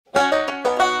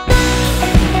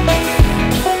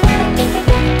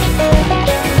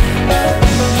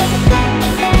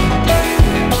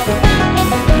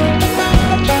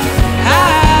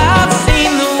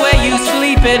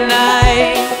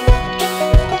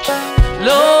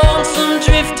lonesome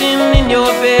drifting in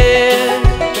your bed.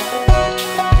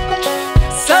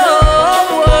 Some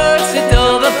words to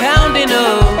dull the pounding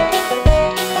of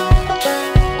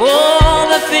all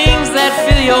the things that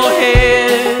fill your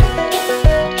head.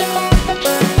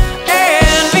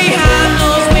 And behind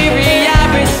those weary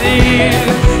irises,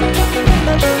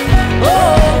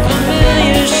 oh,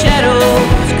 familiar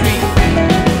shadows creep,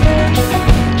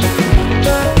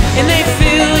 and they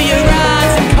fill your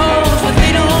eyes and cold with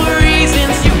little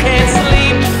reasons you can't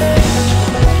sleep.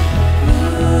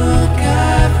 Look,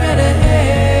 I've read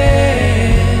ahead,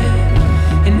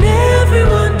 and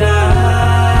everyone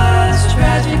dies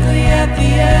tragically at the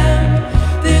end.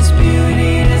 There's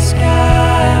beauty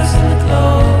disguised in the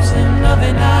closing of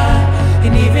an eye,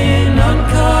 and even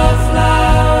uncut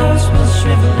flowers will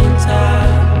shrivel in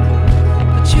time.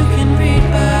 But you can read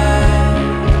by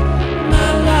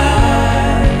my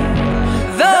life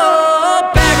the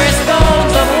barest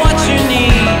bones of what you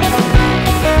need.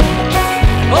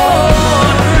 Oh,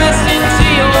 pressed into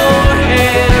your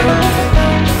head,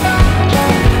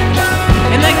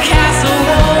 and the castle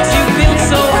walls you built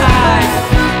so high,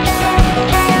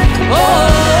 oh,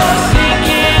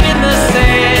 sinking in the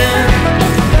sand.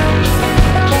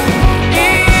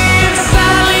 If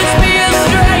silence be a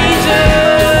stranger,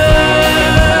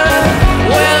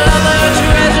 well, other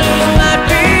treasures might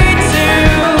be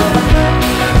too.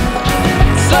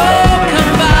 So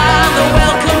come by the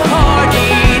welcome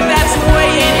party that's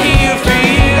waiting here for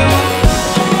you.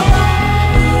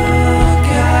 Look,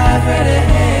 I've read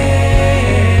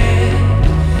ahead,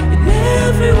 and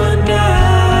everyone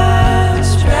dies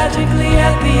tragically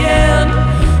at the end.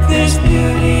 There's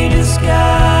beauty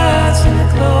disguised in the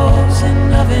closing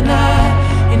of an eye,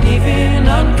 and even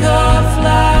uncut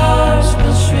flowers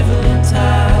will shrivel in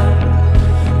time.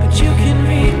 But you can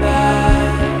read by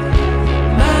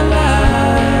my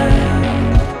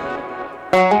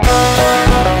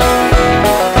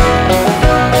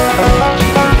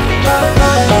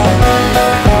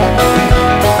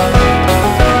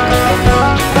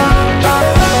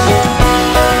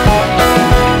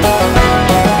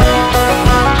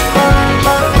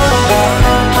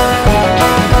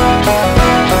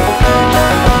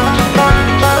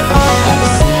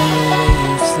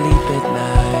sleep at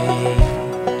night,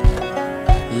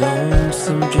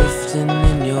 lonesome drifting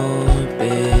in your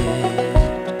bed.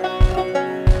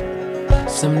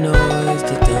 Some know